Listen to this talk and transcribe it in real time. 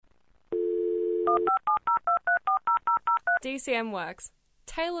DCM works.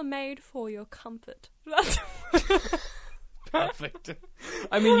 Tailor-made for your comfort. That's Perfect.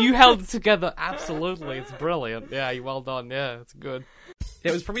 I mean, you held it together absolutely. It's brilliant. Yeah, you well done. Yeah, it's good.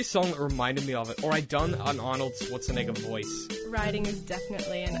 It was probably a song that reminded me of it, or I'd done an Arnold Schwarzenegger voice. Writing is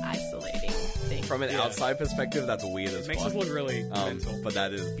definitely an isolating thing. From an outside perspective, that's weird as It makes fuck. us look really mental. But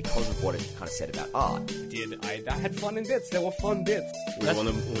that is... Because of what it kind of said about art. I had fun in bits. There were fun bits.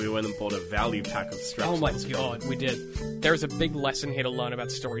 We went and bought a value pack of straps. Oh my god, we did. There's a big lesson here to learn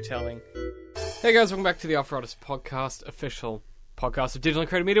about storytelling. Hey guys, welcome back to the Off-Roaders Podcast, official podcast of Digital and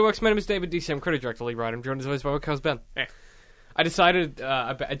Creative Media Works. My name is David, DCM Creative Director, Lee Wright. I'm joined as always by my co-host Ben. I decided,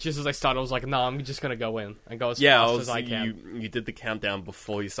 just as I started, I was like, nah, I'm just going to go in and go as fast as I can. You did the countdown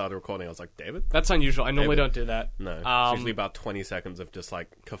before you started recording. I was like, David? That's unusual. I normally don't do that. No. It's usually about 20 seconds of just, like,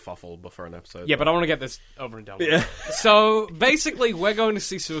 kerfuffle before an episode. Yeah, but I want to get this over and done with. Yeah. So, basically, we're going to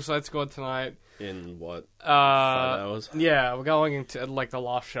see Suicide Squad tonight. In, what, 5 hours? Yeah, we're going into, like, the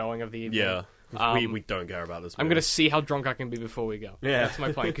last showing of the evening. Yeah. We don't care about this movie. I'm going to see how drunk I can be before we go. Yeah. That's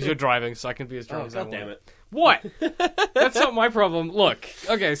my plan, because you're driving, so I can be as drunk as I want. God damn it. What? That's not my problem. Look,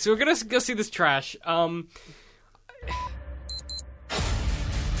 okay, so we're going to go see this trash.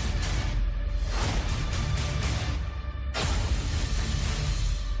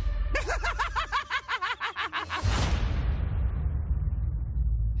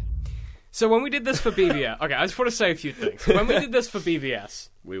 So when we did this for BVS... Okay, I just want to say a few things. When we did this for BVS...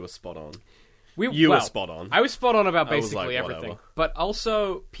 We were spot on. You were spot on. I was spot on about I was basically like, everything. whatever. But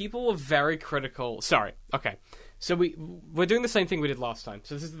also, people were very critical... Sorry, okay. So we're doing the same thing we did last time.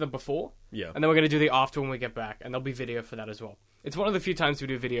 So this is the before, Yeah. and then we're going to do the after when we get back, and there'll be video for that as well. It's one of the few times we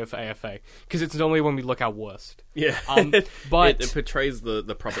do video for AFA, because it's normally when we look our worst. Yeah. But... it portrays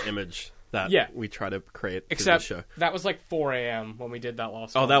the proper image that we try to create for Except, this show. that was like 4 a.m. when we did that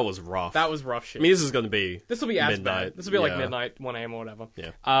last one. Oh, that was rough. That was rough shit. I mean, this is going to be This will be as midnight. bad. This will be like Yeah. midnight, 1 a.m. or whatever.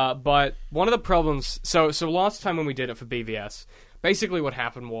 Yeah. But one of the problems... So last time when we did it for BVS, basically what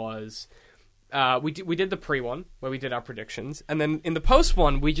happened was... we did the pre-one, where we did our predictions, and then in the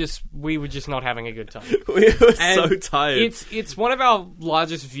post-one, we were just not having a good time. We were And so tired. It's one of our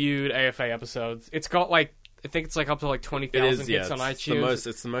largest viewed AFA episodes. It's got like... I think it's like up to like 20,000 hits on iTunes.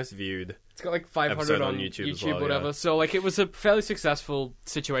 It's the most viewed. It's got like 500 episode on on YouTube, YouTube as well, whatever. yeah. So like it was a fairly successful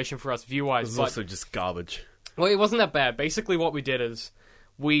situation for us It view-wise. was But, also just garbage. well, it wasn't that bad. Basically what we did is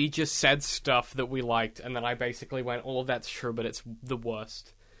we just said stuff that we liked, and then I basically went, all of that's true, but it's the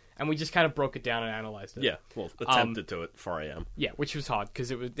worst. And we just kind of broke it down and analyzed it. Yeah, well, attempted to at 4 a.m. Yeah, which was hard, because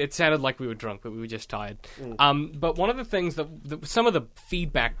it sounded like we were drunk, but we were just tired. Mm. But one of the things that some of the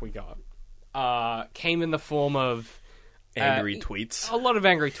feedback we got came in the form of... Angry tweets. A lot of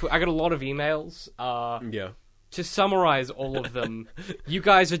angry tweets. I got a lot of emails. Yeah. To summarize all of them, you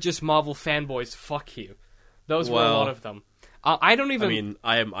guys are just Marvel fanboys. Fuck you. Those were a Well, lot of them. I don't even...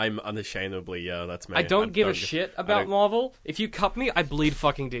 I mean, I'm unashamedly, that's me. I don't give a shit about Marvel. If you cut me, I bleed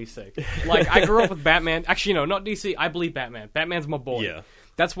fucking DC. Like, I grew up with Batman. Actually, no, not DC. I bleed Batman. Batman's my boy. Yeah.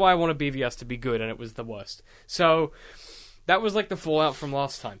 That's why I wanted BVS to be good, and it was the worst. So... that was like the fallout from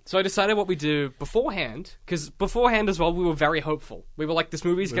last time. So I decided what we do beforehand, because beforehand as well, we were very hopeful. We were like, this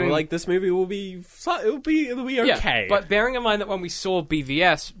movie's going to... like, this movie will be... It'll be okay. Yeah, but bearing in mind that when we saw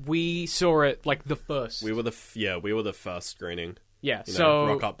BVS, we saw it like the first. We were the first screening. Yeah, You know, so...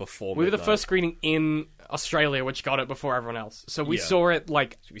 rock up before we were the midnight. first screening in Australia, which got it before everyone else. So we Yeah. saw it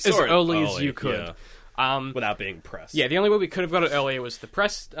like saw as it early as early, you could. yeah. Without being pressed. Yeah, the only way we could have got it earlier was the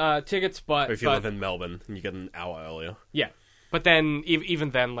press tickets, but... Or if you live in Melbourne, you get an hour earlier. Yeah. But then,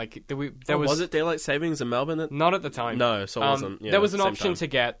 even then, like, there was it daylight savings in Melbourne? Not at the time. No, so it wasn't. Yeah, there was an same option time. to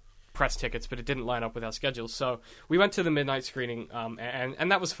get press tickets, but it didn't line up with our schedules. So we went to the midnight screening,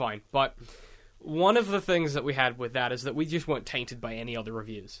 and that was fine. But one of the things that we had with that is that we just weren't tainted by any other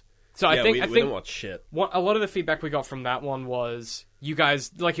reviews. So I think we didn't watch shit. a lot of the feedback we got from that one was you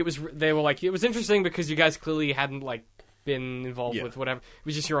guys like they were like, it was interesting because you guys clearly hadn't like been involved with whatever. It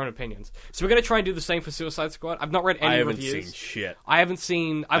was just your own opinions. So we're gonna try and do the same for Suicide Squad. I've not read any reviews. I haven't seen shit. I haven't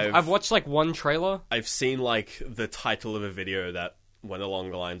seen. I've watched like one trailer. I've seen like the title of a video that went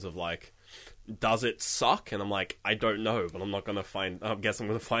along the lines of like, does it suck? And I'm like, I don't know, but I'm not gonna find. I guess I'm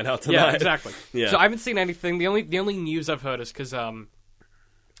gonna find out tonight. Yeah, exactly. Yeah. So I haven't seen anything. The only news I've heard is because the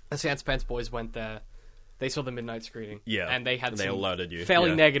Sans Pants boys went there. They saw the midnight screening. Yeah, and they had they some alerted you.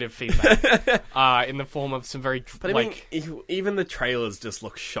 fairly Yeah. negative feedback in the form of some very But I like. mean, even the trailers just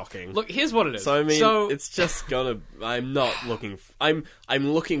look shocking. Look, here's what it is. So I mean, it's just gonna. I'm not looking. I'm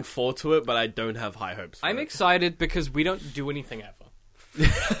looking forward to it, but I don't have high hopes. For I'm it. excited because we don't do anything ever.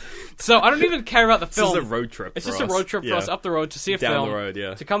 So I don't even care about the film. This is a road trip. It's for just us. a road trip for Yeah. us up the road to see a Down film, the road,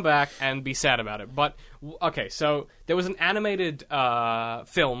 yeah. to come back and be sad about it. But okay, so there was an animated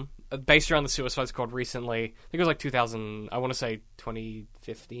film based around the Suicide Squad recently. I think it was like 2000. I want to say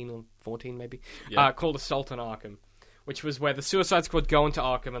 2015 or 14 maybe. Yeah. Called Assault on Arkham, which was where the Suicide Squad go into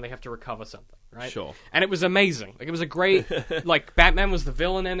Arkham and they have to recover something, right? Sure. And it was amazing. Like, it was a great... like, Batman was the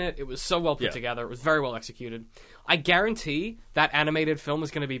villain in it. It was so well put Yeah. together. It was very well executed. I guarantee that animated film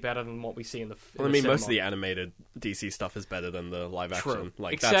is going to be better than what we see in the Well, I mean, most of the cinema. animated DC stuff is better than the live action. True.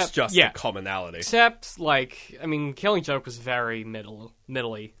 Like, Except- that's just yeah. a commonality. Except, like, I mean, Killing Joke was very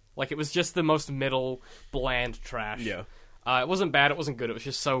middly. Like, it was just the most middle, bland trash. Yeah. It wasn't bad, it wasn't good. It was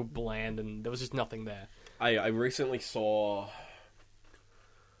just so bland, and there was just nothing there. I recently saw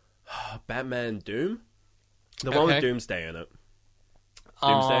Batman Doom. The one Okay. with Doomsday in it.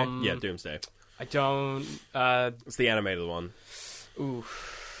 Doomsday? Yeah, Doomsday. I don't... It's the animated one.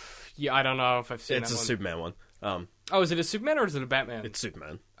 Yeah, I don't know if I've seen It's that a one. Superman one. Oh, is it a Superman or is it a Batman? It's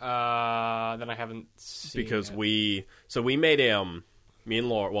Superman. Then I haven't seen Because it. we made a, me and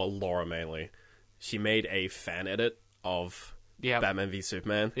Laura, well, Laura mainly, she made a fan edit of Yeah. Batman v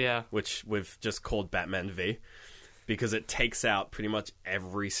Superman. Yeah. Which we've just called Batman v. Because it takes out pretty much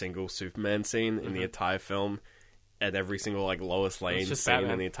every single Superman scene in the entire film, and every single like Lois Lane just scene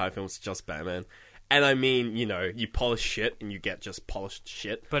Batman. in the entire film is just Batman. And I mean, you know, you polish shit and you get just polished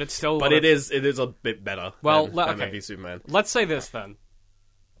shit. But it's still... But it is a bit better Well, than le- Batman okay. v Superman. Let's say this, then.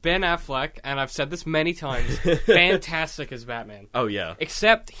 Ben Affleck, and I've said this many times, fantastic as Batman. Oh yeah.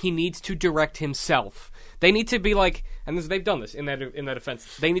 Except he needs to direct himself. They need to be like... And they've done this in their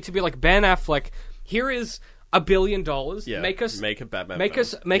defense. They need to be like, Ben Affleck, here is $1 billion. Yeah. Make a Batman Make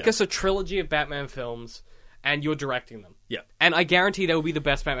film. us a trilogy of Batman films, and you're directing them. Yeah. And I guarantee they will be the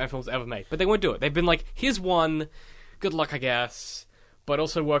best Batman films ever made. But they won't do it. They've been like, here's one, good luck, I guess, but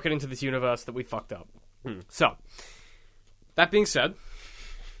also work it into this universe that we fucked up. So, that being said,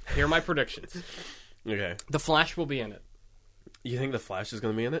 here are my predictions. Okay. The Flash will be in it. You think the Flash is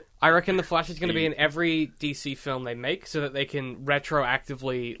going to be in it? I reckon the Flash is going to be in every DC film they make, so that they can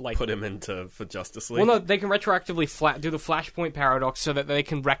retroactively, like... Put him into for Justice League? Well, no, they can retroactively do the Flashpoint paradox so that they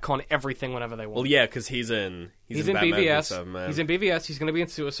can retcon everything whenever they want. Well, yeah, because he's in Batman v BVS. Superman. He's in BVS. He's going to be in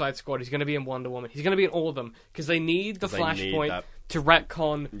Suicide Squad. He's going to be in Wonder Woman. He's going to be in all of them because they need the 'Cause they need Flashpoint that- to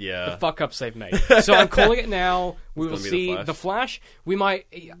retcon Yeah. the fuck ups they've made. So I'm calling it now. We will gonna be see the the Flash. We might.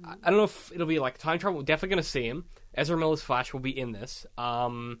 I don't know if it'll be like time travel. We're definitely going to see him. Ezra Miller's Flash will be in this.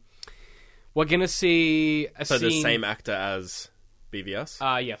 We're going to see a So scene. the same actor as BVS?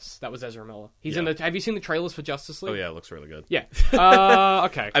 Yes, that was Ezra Miller. He's Yeah. in the. Have you seen the trailers for Justice League? Oh yeah, it looks really good. Yeah.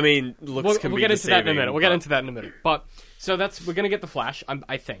 Okay. I mean, looks We'll can be get into that in a deceiving, minute. We'll get but- into that in a minute. But so we're gonna get the Flash.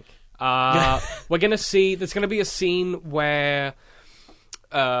 I think. We're gonna see. There's gonna be a scene where.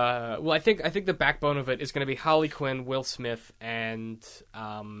 Well, I think the backbone of it is gonna be Harley Quinn, Will Smith, and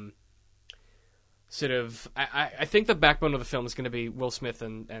sort of. I think the backbone of the film is gonna be Will Smith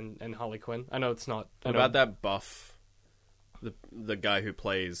and Harley Quinn. I know it's not. What about that buff? The guy who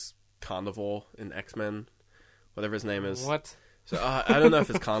plays Carnivore in X-Men, whatever his name is. What? So I don't know if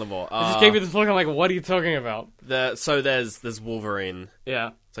it's Carnivore. I just gave you this look. I'm like, what are you talking about? So there's Wolverine.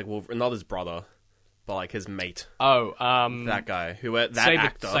 Yeah. It's like Wolverine, not his brother, but like his mate. Oh. That guy that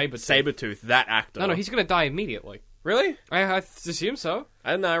actor, Sabretooth. That actor. No, he's gonna die immediately. really. I assume so.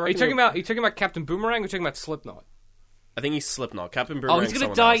 I don't know. Are you talking about Captain Boomerang or are you talking about Slipknot? I think he's Slipknot. Captain Boomerang. Oh, he's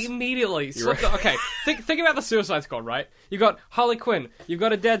gonna die immediately. Slipknot. Okay, think about the Suicide Squad, right? You got Harley Quinn, you've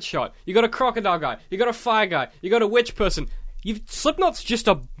got a Deadshot, you got a crocodile guy, you got a fire guy, you got a witch person. Slipknot's just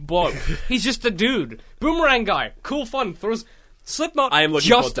a bloke. He's just a dude. Boomerang guy, cool fun. Throws Slipknot. I am looking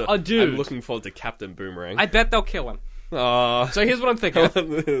just forward to, a dude. I'm looking forward to Captain Boomerang. I bet they'll kill him. So So here's what I'm thinking.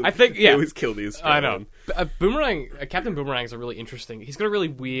 I think They yeah. always kill these. I know. Captain Boomerang is a really interesting. He's got a really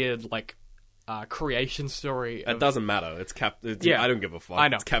weird like creation story. It doesn't matter. It's Yeah. I don't give a fuck. I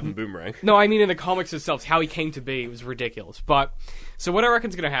know. It's Captain Boomerang. No, I mean in the comics itself, how he came to be was ridiculous. But so what I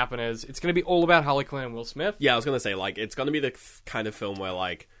reckon's going to happen is it's going to be all about Harley Quinn and Will Smith. Yeah, I was gonna say like it's gonna be the kind of film where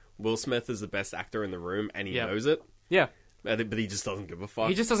like Will Smith is the best actor in the room and he Yeah. knows it, Yeah, but he just doesn't give a fuck.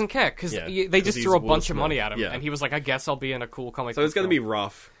 he just doesn't care because Yeah, they 'cause just he's threw a Will bunch of Smith. money at him, Yeah. and he was like, "I guess I'll be in a cool comic." So it's gonna film." be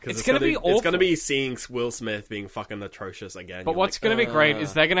rough. 'Cause It's gonna be It's gonna awful. be seeing Will Smith being fucking atrocious again. But You're what's like, going to be great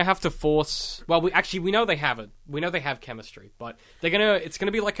is they're going to have to force. Well, we know they have it. We know they have chemistry, but it's going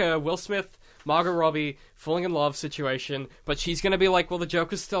to be like a Will Smith, Margot Robbie falling in love situation. But she's going to be like, well, the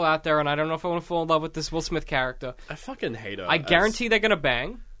Joker's still out there, and I don't know if I want to fall in love with this Will Smith character. I fucking hate her. I guarantee they're going to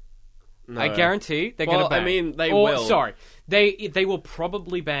bang. No. I guarantee they're Well, going to bang. I mean, they Or, will. Sorry, they will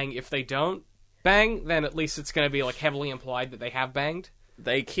probably bang. If they don't bang, then at least it's going to be like heavily implied that they have banged.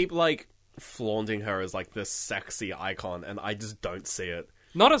 They keep like flaunting her as like this sexy icon, and I just don't see it.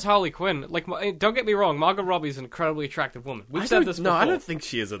 Not as Harley Quinn. Like, don't get me wrong, Margot Robbie's an incredibly attractive woman. We've said this before. No, I don't think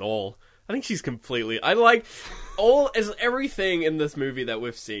she is at all. I think she's completely... I like... everything in this movie that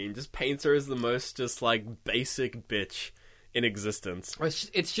we've seen just paints her as the most just, like, basic bitch in existence.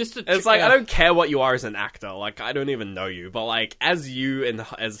 It's just a... It's like, I don't care what you are as an actor. Like, I don't even know you. But, like, as you and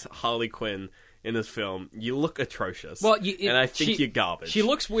as Harley Quinn in this film, you look atrocious. Well, and I think you're garbage. She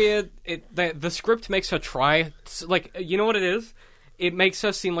looks weird. The script makes her try... Like, you know what it is? It makes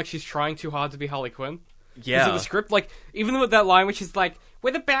her seem like she's trying too hard to be Harley Quinn. Yeah. In the script, like, even with that line, which is like,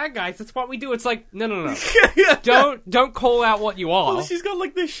 we're the bad guys, that's what we do. It's like, no. Don't call out what you are. Well, she's got,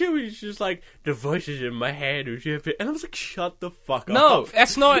 like, this shit where she's just like, the voices in my head. And I was like, shut the fuck up. No,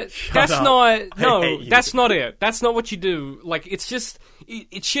 that's not it. That's not it. That's not what you do. Like, it's just,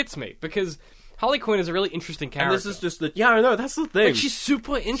 it shits me, because Harley Quinn is a really interesting character. And this is just the... Yeah, I know, that's the thing. Like, she's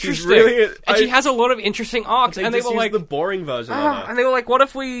super interesting. She's really... and she has a lot of interesting arcs. And they were like... the boring version of her. And they were like, what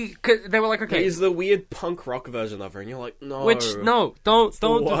if we... They were like, okay... He's the weird punk rock version of her, and you're like, no. No, don't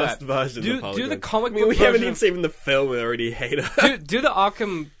do that. Worst version of Harley do the Quinn. comic book we version. haven't even seen the film, we already hate her. do the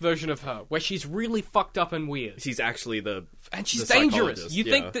Arkham version of her, where she's really fucked up and weird. She's actually the... And she's the dangerous. You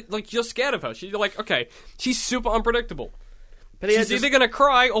yeah. think that, like, you're scared of her. You're like, okay, she's super unpredictable. But yeah, she's either gonna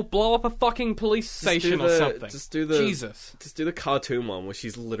cry or blow up a fucking police station or something. Just do the Jesus. Just do the cartoon one where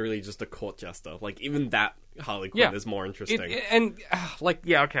she's literally just a court jester. Like, even that Harley Quinn is more interesting. Okay,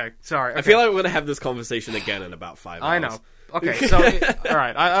 sorry. Okay. I feel like we're gonna have this conversation again in about 5 hours. I know. Okay, so all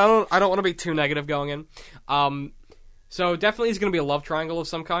right. I don't want to be too negative going in. So definitely is going to be a love triangle of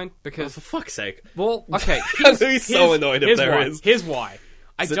some kind because for fuck's sake. Well, okay. He's so annoyed if there is. Here's why.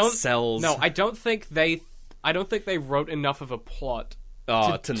 I don't think they wrote enough of a plot to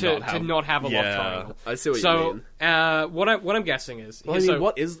not have a love triangle. I see what you mean. So, what I'm guessing is...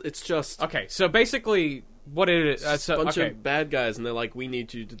 it's just... Okay, so basically, what it is... a bunch of bad guys, and they're like, we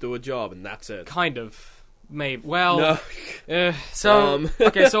need you to do a job, and that's it. Kind of. Maybe. Well... No.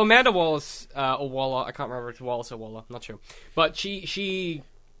 Okay, so Amanda Wallace, or Waller, I can't remember if it's Wallace or Waller, I'm not sure. But she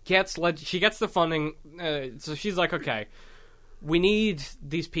gets the funding, so she's like, okay... We need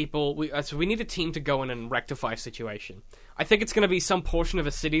these people. So we need a team to go in and rectify a situation. I think it's going to be some portion of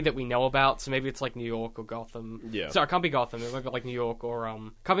a city that we know about. So maybe it's like New York or Gotham. Yeah. Sorry, it can't be Gotham. It might be like New York or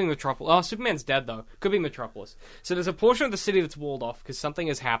can't be Metropolis. Oh, Superman's dead though. Could be Metropolis. So there's a portion of the city that's walled off because something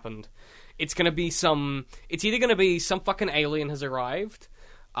has happened. It's going to be It's either going to be some fucking alien has arrived.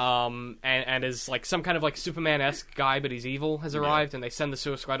 And is like some kind of like Superman-esque guy, but he's evil, has arrived, and they send the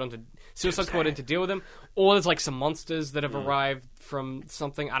Suicide Squad in to deal with him. Or there's like some monsters that have arrived from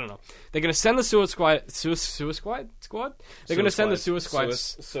something. I don't know. They're gonna send the Suicide Squad. They're gonna send the Suicide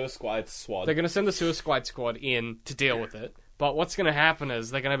Squad. They're gonna send the Suicide Squad in to deal with it. But what's going to happen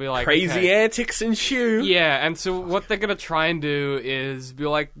is they're going to be like... Crazy antics ensue. Yeah, and so what they're going to try and do is be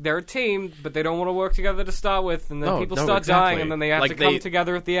like, they're a team, but they don't want to work together to start with, and then people start dying, and then they have to come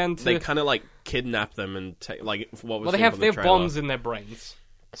together at the end to... They kind of, like, kidnap them and take... Like, what was well, they have bombs in their brains.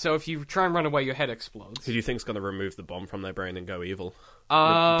 So if you try and run away, your head explodes. Who do you think's going to remove the bomb from their brain and go evil?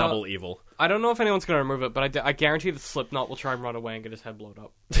 Double evil. I don't know if anyone's going to remove it, but I guarantee that Slipknot will try and run away and get his head blown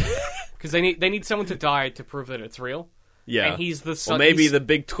up. Because they need someone to die to prove that it's real. Yeah. And he's the son. Or maybe the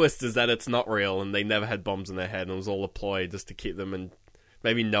big twist is that it's not real and they never had bombs in their head and it was all a ploy just to keep them and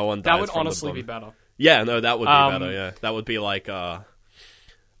maybe no one dies That would from honestly the bomb. be better. Yeah, no, that would be better, yeah. That would be like, what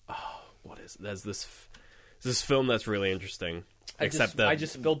is it? There's this film that's really interesting. I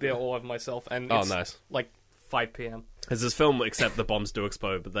just spilled beer all over myself and it's nice. Like 5 p.m. There's this film, except the bombs do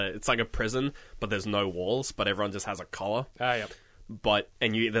explode, but it's like a prison, but there's no walls, but everyone just has a collar. Yeah.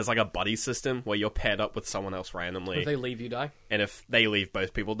 There's like a buddy system where you're paired up with someone else randomly. If they leave, you die. And if they leave,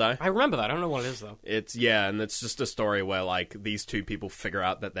 both people die. I remember that. I don't know what it is though. And it's just a story where like these two people figure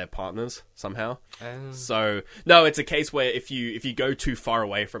out that they're partners somehow. So no, it's a case where if you go too far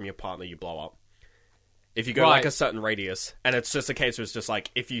away from your partner, you blow up. If you go like a certain radius, and it's just a case where it's just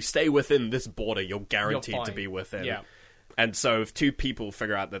like if you stay within this border, you're guaranteed to be within. Yeah. And so if two people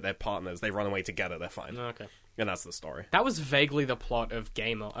figure out that they're partners, they run away together, they're fine. Okay. And that's the story. That was vaguely the plot of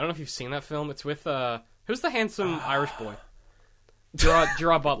Gamer. I don't know if you've seen that film. It's with, who's the handsome Irish boy?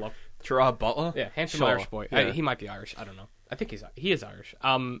 Gerard Butler. Gerard Butler? Yeah, handsome Irish boy. Yeah. He might be Irish. I don't know. I think he is Irish.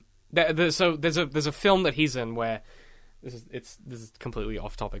 So there's a film that he's in where this is completely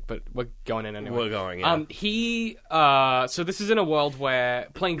off topic, but we're going in anyway. We're going, yeah. So this is in a world where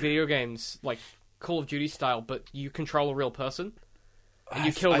playing video games like Call of Duty style, but you control a real person. And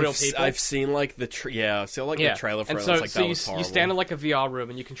you kill real people. I've seen like the trailer for it. So, Like, you stand in like a VR room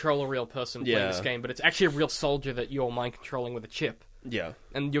and you control a real person playing Yeah. this game, but it's actually a real soldier that you're mind controlling with a chip. Yeah.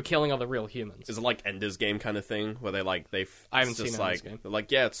 and you're killing other real humans. Is it like Ender's Game kind of thing where they like I haven't seen Ender's Game. They're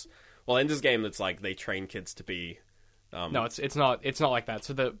like, yeah, it's Ender's Game. It's like they train kids to be. No, it's not like that.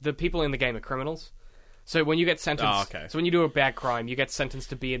 So the people in the game are criminals. So when you get sentenced, Oh, okay. so when you do a bad crime, you get sentenced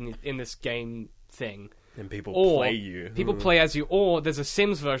to be in this game thing. And people Or play you. People play as you, or there's a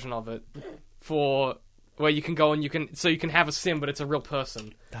Sims version of it for where you can go and you can have a Sim, but it's a real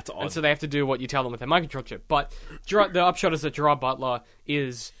person. That's odd. And so they have to do what you tell them with their microcontroller chip. But the upshot is that Gerard Butler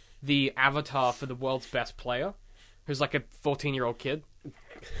is the avatar for the world's best player, who's like a 14-year-old kid.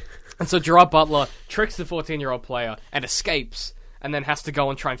 And so Gerard Butler tricks the 14-year-old player and escapes, and then has to go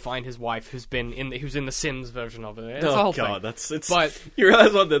and try and find his wife, who's in the Sims version of it. It's a whole thing. But you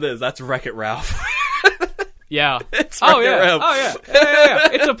realize what that is? That's Wreck-It Ralph. Yeah. It's Yeah. Wreck-It Ralph. Yeah.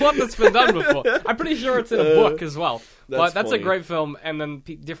 It's a plot that's been done before. I'm pretty sure it's in a book as well. But that's funny. a great film, and then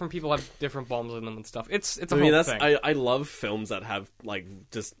different people have different bombs in them and stuff. It's a whole thing. I love films that have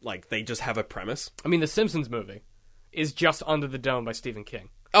they just have a premise. I mean, the Simpsons movie is just Under the Dome by Stephen King.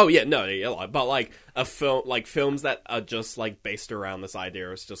 Oh yeah, no, yeah, but like a film, like films that are just like based around this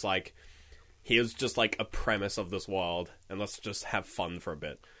idea. It's just like here's just like a premise of this world, and let's just have fun for a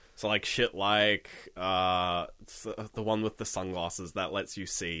bit. So like shit like it's the one with the sunglasses that lets you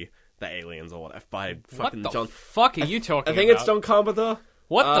see the aliens or whatever by fucking What the John. fuck are you talking about? I think it's John Carpenter.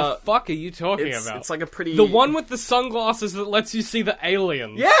 What the fuck are you talking about? It's like a pretty The one with the sunglasses that lets you see the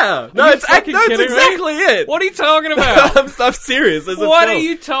aliens. Yeah, you it's fucking kidding me? exactly it. What are you talking about? I'm serious. There's a What film. are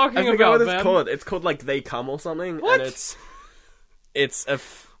you talking I forget about, what it's Ben? called. It's called like They Come or something. What? And it's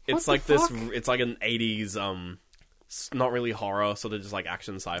What like the this. fuck? It's like an 80s not really horror, sort of just like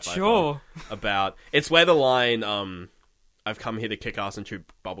action sci-fi. Sure. film about it's where the line I've come here to kick ass and chew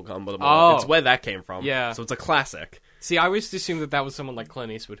bubblegum, but Oh. it's where that came from. Yeah. So it's a classic. See, I always assumed that was someone like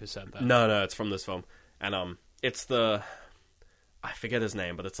Clint Eastwood who said that. No, it's from this film, and it's the I forget his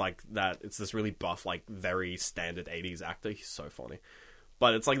name, but it's like that. It's this really buff, like very standard 80s actor. He's so funny,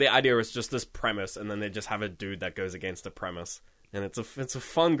 but it's like the idea is just this premise, and then they just have a dude that goes against the premise, and it's a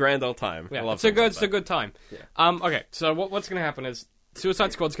fun grand old time. I Yeah, love it's a films good, like it's a that. good time. Yeah. Okay, so what's going to happen is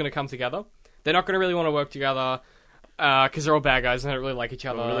Suicide Squad's going to come together. They're not going to really want to work together because they're all bad guys and they don't really like each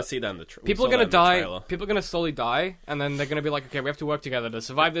other. We're gonna see that in the People are going to die. People are going to slowly die, and then they're going to be like, okay, we have to work together to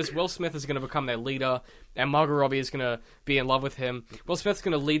survive this. Will Smith is going to become their leader, and Margot Robbie is going to be in love with him. Will Smith's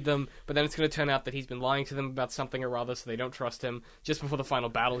going to lead them, but then it's going to turn out that he's been lying to them about something or other, so they don't trust him. Just before the final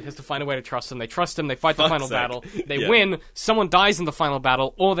battle, he has to find a way to trust him. They trust him. They fight the final battle. They win. Someone dies in the final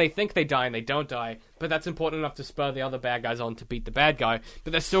battle, or they think they die and they don't die. But that's important enough to spur the other bad guys on to beat the bad guy.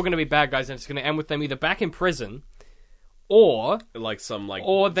 But they're still going to be bad guys, and it's going to end with them either back in prison, or like some they're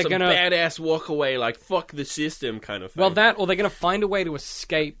gonna badass walk away, like fuck the system kind of thing. well, that, or they're going to find a way to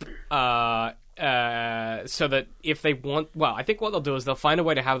escape. So that if they want, well, I think what they'll do is they'll find a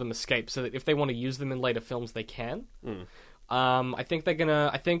way to have them escape, so that if they want to use them in later films, they can. I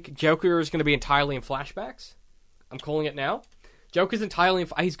think Joker is going to be entirely in flashbacks. I'm calling it now. Joker's entirely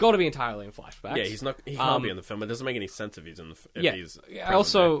he's got to be entirely in flashbacks. yeah, he can't be in the film. It doesn't make any sense if he's in the he's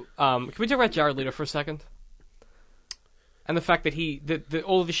Also, can we talk about Jared Leto for a second? And the fact that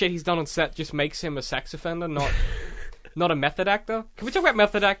all of the shit he's done on set just makes him a sex offender, not a method actor. Can we talk about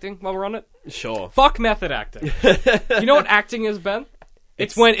method acting while we're on it? Sure. Fuck method acting. You know what acting is, Ben?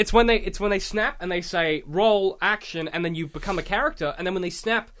 It's when they snap and they say roll action, and then you become a character, and then when they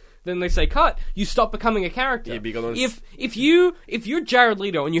snap, then they say cut. You stop becoming a character. Yeah, because if you're Jared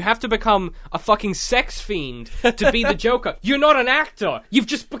Leto and you have to become a fucking sex fiend to be the Joker, you're not an actor. You've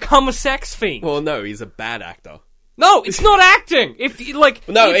just become a sex fiend. Well, no, he's a bad actor. No, it's not acting. It's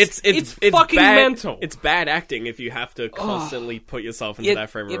fucking bad, mental. It's bad acting if you have to constantly put yourself into that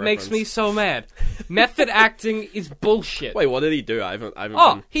frame of reference. It makes me so mad. Method acting is bullshit. Wait, what did he do? I haven't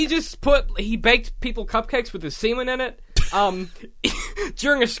been... He baked people cupcakes with his semen in it.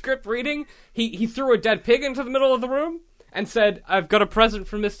 During a script reading, he threw a dead pig into the middle of the room and said, "I've got a present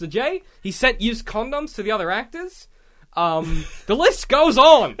from Mr. J." He sent used condoms to the other actors. The list goes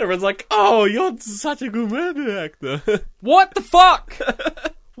on. Everyone's like, "Oh, you're such a good method actor." What the fuck?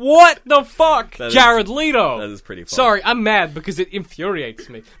 What the fuck? Jared Leto. That is pretty funny. Sorry, I'm mad because it infuriates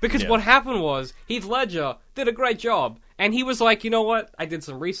me. Because what happened was, Heath Ledger did a great job. And he was like, you know what? I did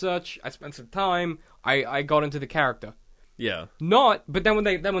some research. I spent some time. I got into the character. Yeah. But then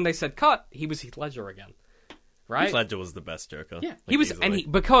when they said cut, he was Heath Ledger again. Right? Heath Ledger was the best Joker. Yeah. Like, He was, easily.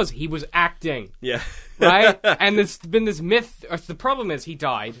 because he was acting. Yeah. Right? And there's been this myth. The problem is he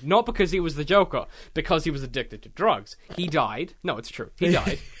died, not because he was the Joker, because he was addicted to drugs. He died. No, it's true. He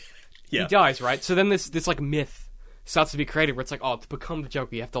died. Yeah. He dies, right? So then this like myth starts to be created, where it's like, oh, to become the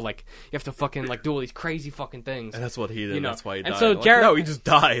Joker, you have to fucking like do all these crazy fucking things. And that's what he did. You know. That's why he died. And so Like, Jared, no, he just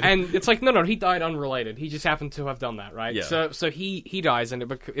died. and it's like, no, he died unrelated. He just happened to have done that, right? Yeah. So he dies, and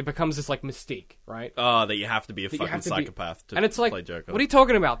it becomes this like mystique, right? Oh, that you have to be a That you fucking have to be- psychopath to And it's like, play Joker. what are you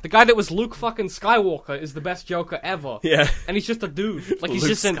talking about? The guy that was Luke fucking Skywalker is the best Joker ever. Yeah. And he's just a dude. Like, he's Luke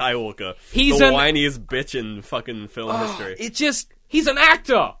just an... Skywalker. He's the an- whiniest bitch in fucking film history. He's an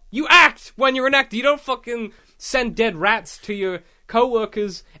actor! You act when you're an actor. You don't fucking send dead rats to your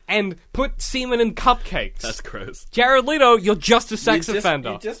co-workers and put semen in cupcakes. That's gross. Jared Leto, you're just a sex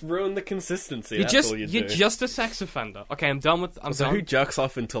offender. You just ruined the consistency. You're That's all you do. you're just a sex offender. Okay, I'm done with... I'm So done. who jerks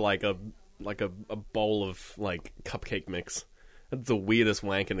off into like a bowl of like cupcake mix? That's the weirdest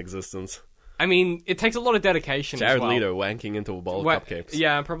wank in existence. I mean, it takes a lot of dedication Jared as well. Leto wanking into a bowl of cupcakes.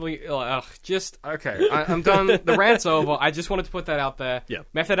 Yeah, I'm probably... okay, I'm done. The rant's over. I just wanted to put that out there. Yeah.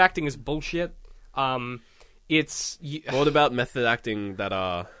 Method acting is bullshit. It's... What about method acting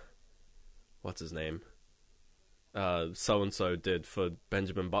that what's his name? So and so did for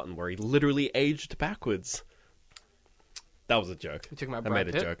Benjamin Button, where he literally aged backwards. That was a joke. You talking about I Brad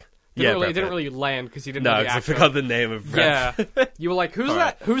made Pitt? a joke. It Brad didn't Pitt. really land because you didn't No, know the because I actor. forgot the name of Brad Yeah. Pitt. You were like, who's All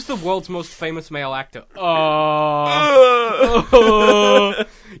that? right. Who's the world's most famous male actor? Oh.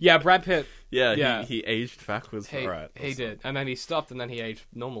 Yeah, Brad Pitt. Yeah, Yeah. He aged backwards. He, All right. he did. And then he stopped and then he aged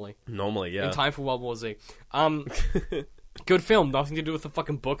normally. Normally, yeah. In time for World War Z. Good film. Nothing to do with the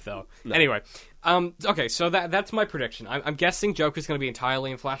fucking book, though. No. Anyway. Okay, so that's my prediction. I'm guessing Joker's going to be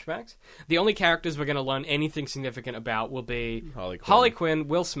entirely in flashbacks. The only characters we're going to learn anything significant about will be Harley Quinn,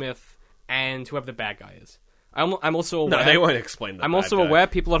 Will Smith, and whoever the bad guy is. I'm also aware... No, they won't explain that. I'm also aware,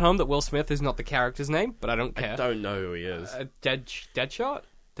 people at home, that Will Smith is not the character's name, but I don't care. I don't know who he is. Deadshot?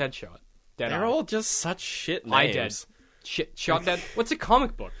 Deadshot. They're all just such shit names. I Dead. Shot Dead. What's a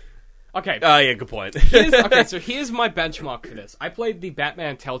comic book? Okay. Oh, yeah, good point. So here's my benchmark for this. I played the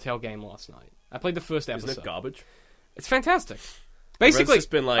Batman Telltale game last night. I played the first episode. Isn't it garbage? It's fantastic. Basically,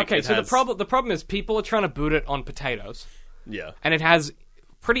 just been like, okay, it so has- the problem is people are trying to boot it on potatoes, Yeah. and it has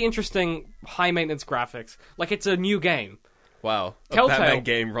pretty interesting high maintenance graphics. Like, it's a new game. Wow. A Telltale. Batman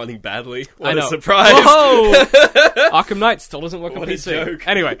game running badly. What I know. a surprise. Whoa! Arkham Knight still doesn't work on What a PC. joke.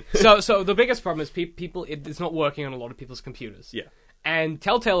 Anyway, so the biggest problem is people. It's not working on a lot of people's computers. Yeah. And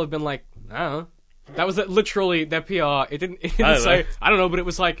Telltale have been like, I don't know. That was literally their PR. It didn't I don't say. know. I don't know, but it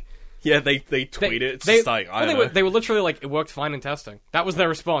was like. Yeah, they tweet it. It's just like, I don't know. They were literally like, it worked fine in testing. That was their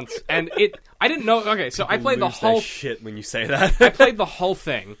response, and I didn't know. Okay, so I People played the lose their whole. shit when you say that. I played the whole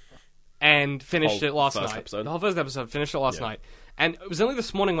thing, and finished Whole it last first night. episode? The whole first episode, finished it last Yeah. night, and it was only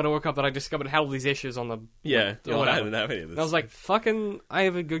this morning when I woke up that I discovered it had all these issues on the. Yeah, or whatever. I didn't have any of this. And I was like, fucking, I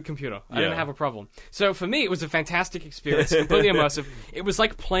have a good computer. I Yeah. didn't have a problem. So for me, it was a fantastic experience, completely immersive. It was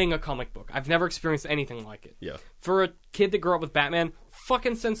like playing a comic book. I've never experienced anything like it. Yeah. For a kid that grew up with Batman,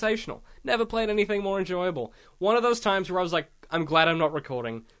 fucking sensational. Never played anything more enjoyable. One of those times where I was like, I'm glad I'm not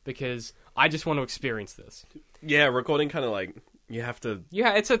recording, because I just want to experience this. Yeah, recording kind of like, you have to... Yeah,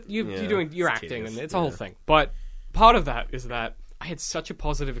 you're it's acting, tedious. and it's a whole thing. But part of that is that I had such a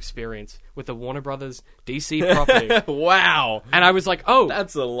positive experience with the Warner Brothers DC property. Wow! And I was like, oh,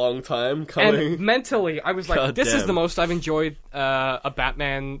 That's a long time coming. and mentally, I was like, God this is damn. the most I've enjoyed a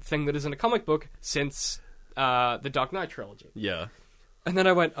Batman thing that isn't a comic book since the Dark Knight trilogy. Yeah. And then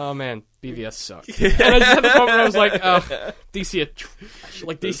I went, oh man, BVS sucks. And I just had the moment where I was like, oh, DC are trash.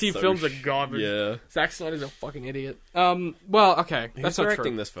 Like, DC so films are garbage. Yeah. Zack Snyder's a fucking idiot. Well, okay, Who's that's not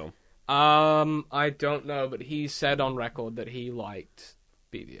directing true. this film? I don't know, but he said on record that he liked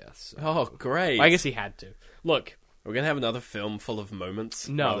BVS. So. Oh, great. I guess he had to. Look, We're going to have another film full of moments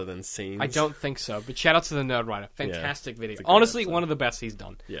No. rather than scenes. I don't think so, but shout out to the Nerd Writer. Fantastic video. it's a great Honestly, episode. one of the best he's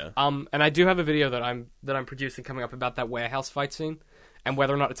done. Yeah. And I do have a video that I'm producing coming up about that warehouse fight scene, and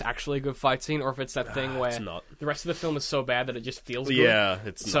whether or not it's actually a good fight scene, or if it's that thing where it's not. the rest of the film is so bad that it just feels good. Yeah,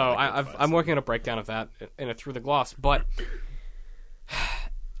 it's So not. a good fight I'm scene. working on a breakdown of that in a Through the Glass, but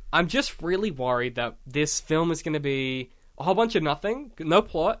I'm just really worried that this film is going to be a whole bunch of nothing, no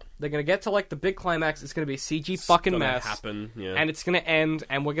plot. They're going to get to like the big climax. It's going to be a CG fucking gonna mess. happen, yeah. And it's going to end,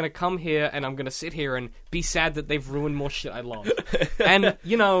 and we're going to come here, and I'm going to sit here and be sad that they've ruined more shit I love. And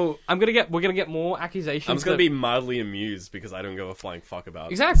you know, we're going to get more accusations. I'm just going to that- be mildly amused because I don't give a flying fuck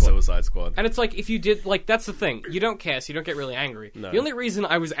about Exactly. Suicide Squad. And it's like, if you did, like, that's the thing. You don't care, so you don't get really angry. No. The only reason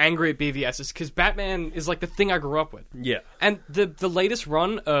I was angry at BVS is because Batman is, like, the thing I grew up with. Yeah. And the latest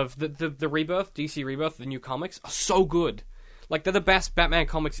run of the Rebirth, DC Rebirth, the new comics, are so good. Like, they're the best Batman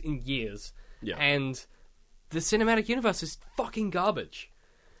comics in years. Yeah. And the cinematic universe is fucking garbage.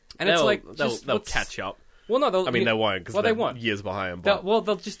 And they'll, it's like, they'll just they'll what's- catch up. Well, no, they'll, I mean, they won't because well, they're they won't. years behind. But...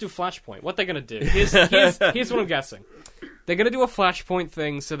 They'll just do Flashpoint. What they're gonna do? Here's what I'm guessing. They're gonna do a Flashpoint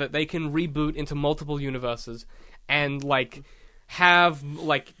thing so that they can reboot into multiple universes and like have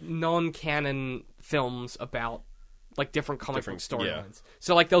like non-canon films about like different comic book storylines. Yeah.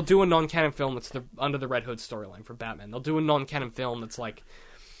 So like they'll do a non-canon film that's under the Red Hood storyline for Batman. They'll do a non-canon film that's like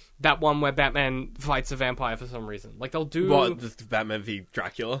that one where Batman fights a vampire for some reason. Like they'll do What, Batman v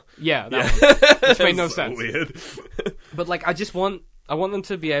Dracula? Yeah, that one. Which made no So sense. weird. But like I want them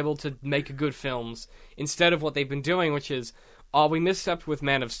to be able to make good films instead of what they've been doing, which is, we misstepped with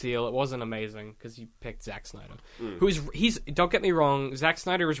Man of Steel. It wasn't amazing because you picked Zack Snyder. Don't get me wrong, Zack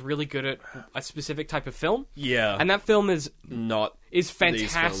Snyder is really good at a specific type of film. Yeah. And that film is Not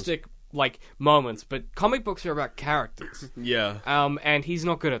fantastic, like, moments, but comic books are about characters. Yeah. And he's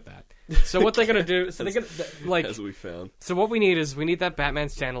not good at that. So what they're gonna do, As we found. so what we need that Batman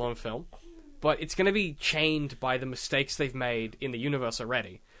standalone film, but it's gonna be chained by the mistakes they've made in the universe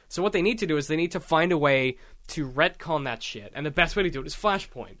already. So what they need to do is they need to find a way to retcon that shit, and the best way to do it is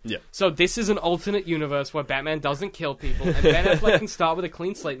Flashpoint. Yeah. So this is an alternate universe where Batman doesn't kill people, and Ben Affleck can start with a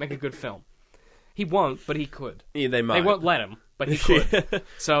clean slate, make a good film. He won't, but he could. Yeah, they might. They won't let him, but he could.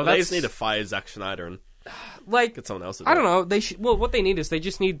 So they that's just need to fire Zack Schneider and like get someone else to do I don't it. know. They should. Well, what they need is they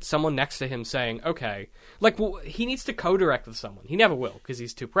just need someone next to him saying, "Okay." Like, well, he needs to co-direct with someone. He never will because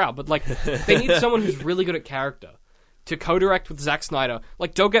he's too proud. But like, they need someone who's really good at character to co-direct with Zack Snyder.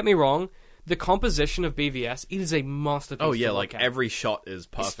 Like, don't get me wrong, the composition of BVS, it is a masterpiece. Oh yeah, to like look at. every shot is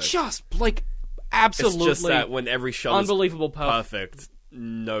perfect. It's just like absolutely It's just that when every shot unbelievable is perfect,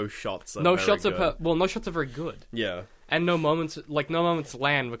 no shots are No very shots good. are no shots are very good, Yeah, and no moments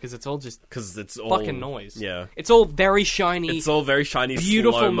land because it's all just because it's all fucking noise. Yeah, It's all very shiny. it's all very shiny,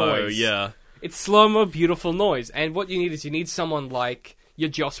 beautiful slow-mo, noise. Yeah, It's slow-mo, beautiful noise. And what you need is someone like your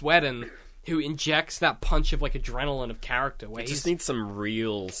Joss Whedon who injects that punch of like adrenaline of character. Where you he's just need some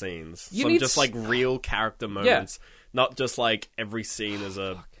real scenes, You some need just like real character moments, not just like every scene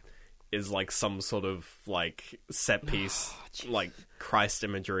is like some sort of like set piece, like Christ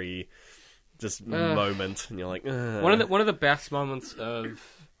imagery, just moment, and you're like, one of the best moments of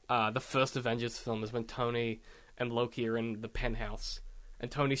the first Avengers film is when Tony and Loki are in the penthouse. And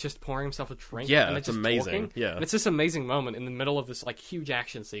Tony's just pouring himself a drink. Yeah, and they're it's just amazing. Talking. Yeah. And it's this amazing moment in the middle of this like huge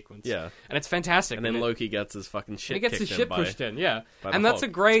action sequence. Yeah. And it's fantastic. and then Loki gets his fucking shit. he gets his kicked shit in by- pushed in, yeah. by the And that's Hulk.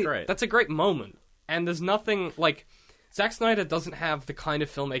 a great, It's great. that's a great moment. And there's nothing like Zack Snyder doesn't have the kind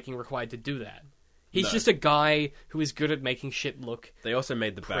of filmmaking required to do that. He's No. just a guy who is good at making shit look. They also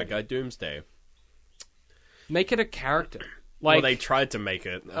made the bad guy Doomsday. Make it a character. Like, Well, they tried to make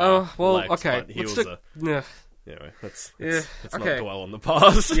it. oh, well, Lex, okay. but he Let's was do- a. yeah. Anyway, let's Yeah, not okay. dwell on the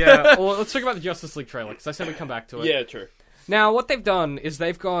past. Yeah, well, let's talk about the Justice League trailer, because I said we'd come back to it. Yeah, true. Now, what they've done is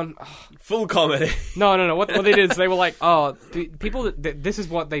they've gone... Full comedy. No. What they did is they were like, people... This is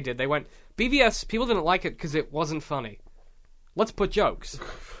what they did. They went, BVS, people didn't like it because it wasn't funny. Let's put jokes.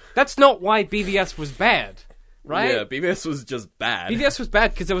 That's not why BVS was bad, right? Yeah, BVS was just bad. BVS was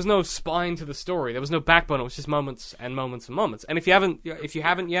bad because there was no spine to the story. There was no backbone. It was just moments and moments and moments. And if you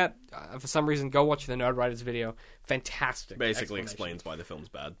haven't yet, for some reason, go watch the Nerd Writers video. Fantastic. Basically explanation. explains why the film's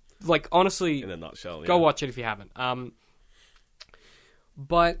bad. Like, honestly, In a nutshell. go yeah. watch it if you haven't.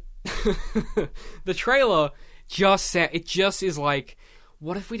 But the trailer just is like,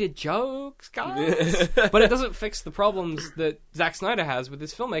 what if we did jokes, guys? But it doesn't fix the problems that Zack Snyder has with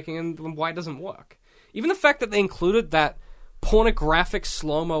his filmmaking and why it doesn't work. Even the fact that they included that pornographic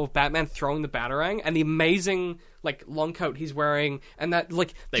slow-mo of Batman throwing the Batarang and the amazing like long coat he's wearing and that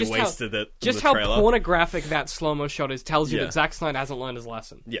like They just wasted it in just the how trailer. pornographic that slow-mo shot is tells you Yeah. that Zack Snyder hasn't learned his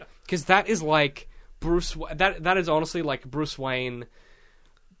lesson. Yeah. Because that is like that is honestly like Bruce Wayne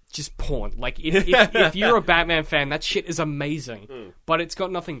just porn. Like if you're a Batman fan, that shit is amazing, but it's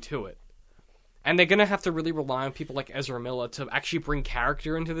got nothing to it. And they're gonna have to really rely on people like Ezra Miller to actually bring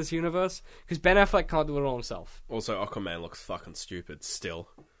character into this universe because Ben Affleck can't do it all himself. Also, Aquaman looks fucking stupid still.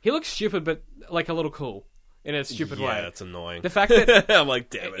 He looks stupid, but like a little cool in a stupid way. Yeah, it's annoying. The fact that I'm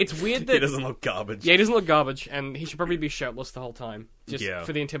like, damn it. it's weird he that doesn't look garbage. yeah, he doesn't look garbage, and he should probably be shirtless the whole time, just Yeah.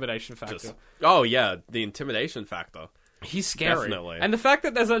 for the intimidation factor. Oh yeah, the intimidation factor. He's scary. Definitely. And the fact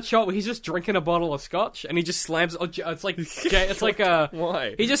that there's that shot where he's just drinking a bottle of scotch and he just slams it's like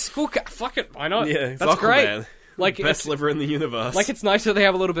Why? he just fuck it, why not? Yeah, it's that's great. Aquaman. Like Best it's, liver in the universe. like it's nice that they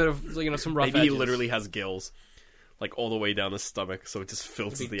have a little bit of some rough Maybe he edges. literally has gills, like all the way down his stomach, so it just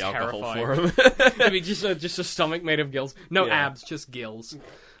filters It'd be the alcohol terrifying. for him. It'd be just a stomach made of gills, no Yeah. abs, just gills.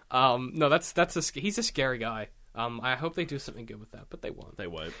 No, he's a scary guy. I hope they do something good with that, but they won't. They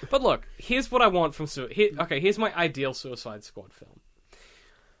won't. But look, here's what I want from here's my ideal Suicide Squad film.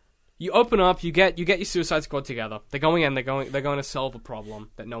 You open up, you get your Suicide Squad together. They're going in, they're going to solve a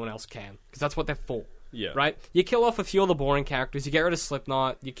problem that no one else can, because that's what they're for. Yeah. Right? You kill off a few of the boring characters, you get rid of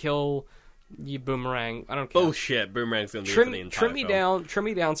Slipknot, you kill you Boomerang. I don't care. Bullshit. Boomerang's gonna do it for the entire film. Trim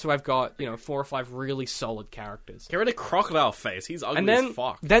me down so I've got, 4 or 5 really solid characters. Get rid of Crocodile Face. He's ugly And then, as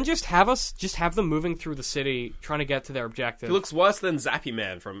fuck. then just have them moving through the city trying to get to their objective. He looks worse than Zappy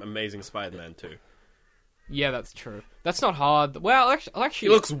Man from Amazing Spider-Man 2. Yeah, that's true. That's not hard. Well, actually, He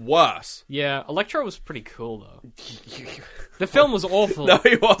looks worse. Yeah, Electro was pretty cool though. The film was awful. No,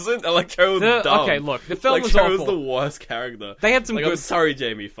 he wasn't. Electro was dumb. Okay, look, the film was Electro awful. was the worst character. They had some I'm good. sorry,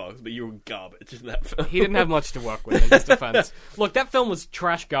 Jamie Foxx, but you were garbage in that film. He didn't have much to work with in his defense. Look, that film was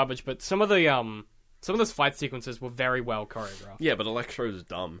trash garbage, but some of those fight sequences were very well choreographed. Yeah, but Electro's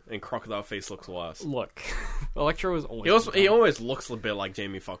dumb, and Crocodile Face looks worse. Look, Electro was always. He always looks a bit like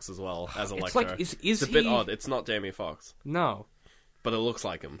Jamie Foxx as well as It's Electro. like, is it's a he... bit odd. It's not Jamie Foxx, No, but it looks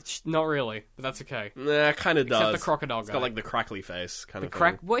like him. not really. But that's okay. Nah, kind of does. Except the crocodile It's guy. got like the crackly face kind The of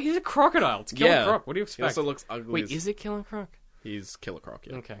Croc. thing. What? He's a crocodile. It's Killer Yeah. Croc. What do you He expect? also looks ugly. Wait, is it Killer Croc? He's Killer Croc?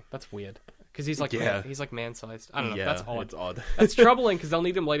 Yeah. Okay, that's weird. Because he's like Yeah. he's like man-sized. I don't know. Yeah, That's odd. It's odd. That's troubling because they'll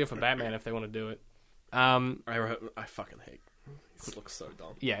need him later for Batman if they want to do it. I fucking hate. This looks so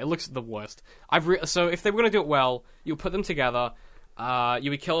dumb. Yeah, it looks the worst. So if they were going to do it well, you would put them together, you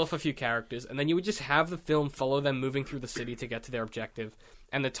would kill off a few characters, and then you would just have the film follow them moving through the city to get to their objective,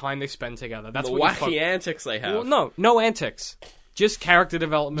 and the time they spend together. That's The what wacky antics they have. Well, no antics. Just character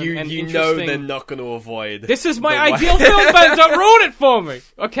development and you interesting... know they're not going to avoid. This is my the ideal film, Ben! Don't ruin it for me!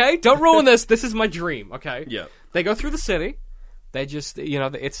 Okay? Don't ruin this. This is my dream, okay? Yeah. They go through the city. They just,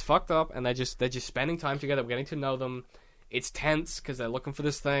 it's fucked up, and they're just spending time together. We're getting to know them. It's tense because they're looking for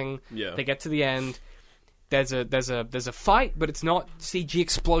this thing. Yeah. They get to the end. There's a fight, but it's not CG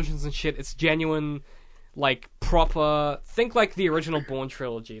explosions and shit. It's genuine, like proper. Think like the original Bourne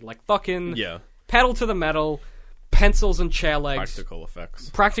trilogy, like fucking Yeah. pedal to the metal, pencils and chair legs,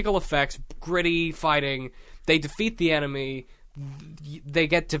 Practical effects. gritty fighting. They defeat the enemy. They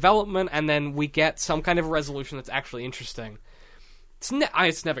get development, and then we get some kind of a resolution that's actually interesting. It's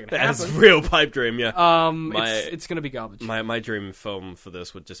never gonna That's happen. real pipe dream, yeah. It's gonna be garbage. My dream film for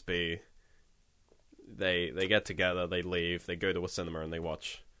this would just be they get together, they leave, they go to a cinema and they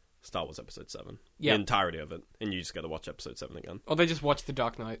watch Star Wars Episode 7. Yeah. The entirety of it. And you just gotta watch Episode 7 again. Or they just watch The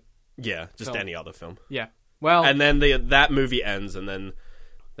Dark Knight. Yeah, just Film. any other film. Yeah. Well, And then that movie ends and then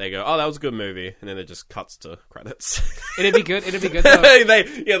they go, oh, that was a good movie. And then it just cuts to credits. it'd be good. It'd be good. Though.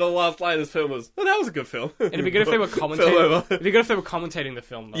 The last line of this film was, oh, that was a good film. It'd be good if they were Film commentating. over. It'd be good if they were commentating the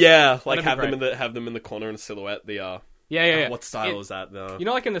film. Though. Yeah, like That'd be have them in the corner in silhouette. Yeah. What style is that? No. You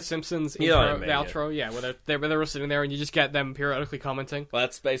know, like in The Simpsons You know intro, what I mean, the outro, yeah, where they're all sitting there and you just get them periodically commenting. Well,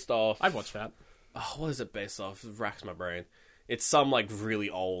 that's based off. I'd watch that. Oh, what is it based off? It racks my brain. It's some like really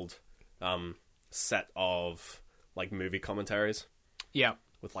old set of like movie commentaries Yeah.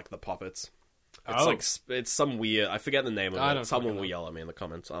 with like the puppets. Oh. It's some weird. I forget the name I of don't it. Someone fucking will know. yell at me in the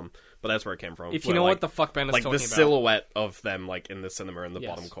comments. But that's where it came from. If you Where, know like, what the fuck Ben is like talking the about. silhouette of them like in the cinema in the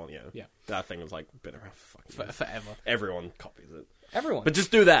Yes. bottom corner. Yeah. That thing has like been around for fucking years. Forever. Everyone copies it. Everyone. But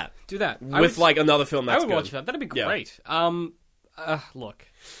just do that do that. with like another film I that's would good. watch that. That'd be Yeah. great. Look.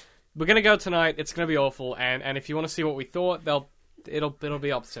 We're gonna go tonight. It's gonna be awful, and if you want to see what we thought, it'll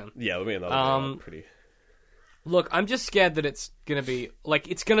be up soon. Yeah, it'll be another pretty. Look, I'm just scared that it's gonna be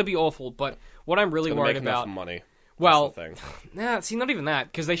awful. But what I'm really worried Make enough about, money. well, That's the thing. nah, see, not even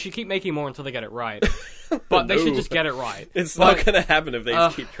that, because they should keep making more until they get it right. But they should No. just get it right. It's But- not going to happen if they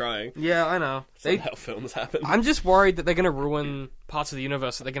just keep trying. Yeah, I know. That's not how films happen. I'm just worried that they're gonna ruin parts of the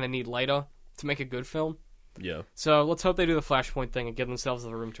universe that they're gonna need later to make a good film. Yeah. So let's hope they do the Flashpoint thing and give themselves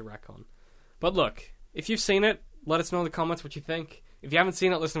the room to wreck on. But look, if you've seen it, let us know in the comments what you think. If you haven't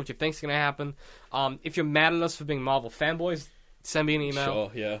seen it, listen to what you think's going to happen. If you're mad at us for being Marvel fanboys, send me an email.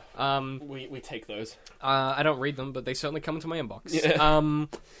 Sure, yeah. We take those. I don't read them, but they certainly come into my inbox. Yeah.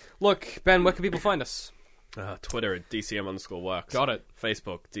 Look, Ben, where can people find us? Twitter at DCM_works. Got it.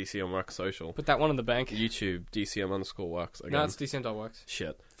 Facebook, DCM_works social. Put that one in the bank. YouTube, DCM_works. Again. No, it's DCM.works.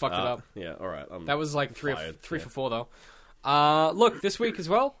 Shit. Fucked it up. Yeah, alright. That was like three fired, for 4, though. Look, this week as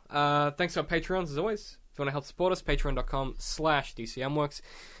well, thanks to our Patreons, as always. If you want to help support us, patreon.com/DCMworks.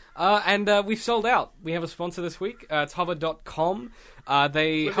 And we've sold out. We have a sponsor this week. It's hover.com.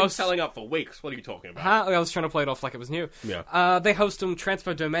 They We've been host... selling up for weeks. What are you talking about? I was trying to play it off like it was new. Yeah. They host them,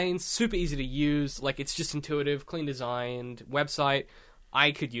 transfer domains, super easy to use. Like, it's just intuitive, clean designed website.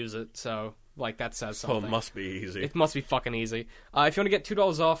 I could use it, so, like, that says So something. it must be easy. It must be fucking easy. If you want to get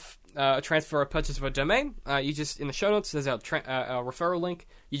 $2 off a transfer or purchase of a domain, you just, in the show notes, there's our referral link.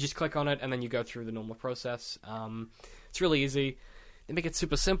 You just click on it, and then you go through the normal process. It's really easy. They make it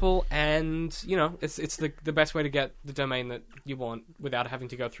super simple, and it's the best way to get the domain that you want without having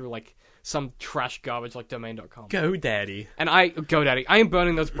to go through like some trash garbage like domain.com. GoDaddy. And GoDaddy, I am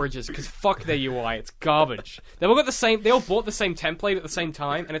burning those bridges because fuck their UI, it's garbage. They all bought the same template at the same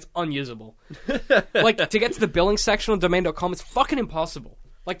time, and it's unusable. Like, to get to the billing section on domain.com, it's fucking impossible.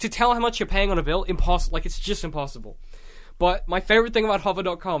 Like, to tell how much you're paying on a bill, impossible. Like, it's just impossible. But my favorite thing about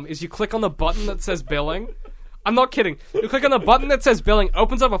hover.com is you click on the button that says billing. I'm not kidding. You click on the button that says billing,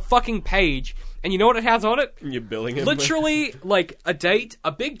 opens up a fucking page, and you know what it has on it? You're billing it. Literally, like, a date,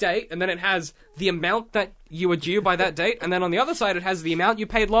 a big date, and then it has the amount that you were due by that date, and then on the other side it has the amount you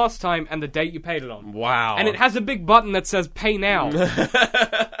paid last time and the date you paid it on. Wow. And it has a big button that says pay now.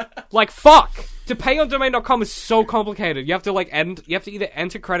 Like, fuck! To pay on domain.com is so complicated. You have to, you have to either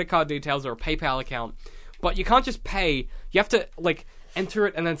enter credit card details or a PayPal account. But you can't just pay. You have to, enter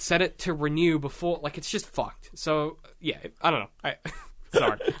it and then set it to renew before, it's just fucked. So, yeah, I don't know.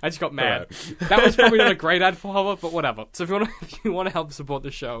 Sorry, I just got mad. Right. That was probably not a great ad for Hover, but whatever. So if you want to help support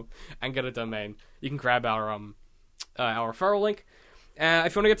the show and get a domain, you can grab our referral link.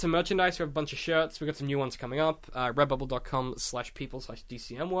 If you want to get some merchandise, we have a bunch of shirts. We've got some new ones coming up.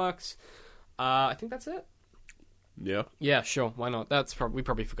 Redbubble.com/people/DCMworks. I think that's it. Yeah. Yeah, sure. Why not? We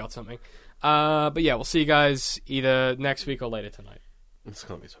probably forgot something. But yeah, we'll see you guys either next week or later tonight. It's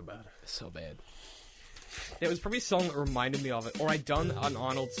gonna be so bad. So bad. It was probably a song that reminded me of it, or I'd done an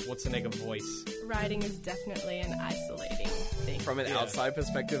Arnold Schwarzenegger voice. Writing is definitely an isolating thing. From an outside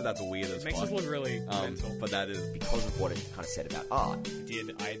perspective, that's weird as fuck. It makes us look really mental. But that is because of what it kind of said about art.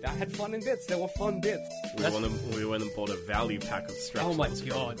 I had fun in bits. There were fun bits. We went and bought a value pack of straps. Oh my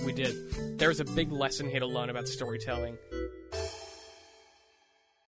god, we did. There's a big lesson here to learn about storytelling.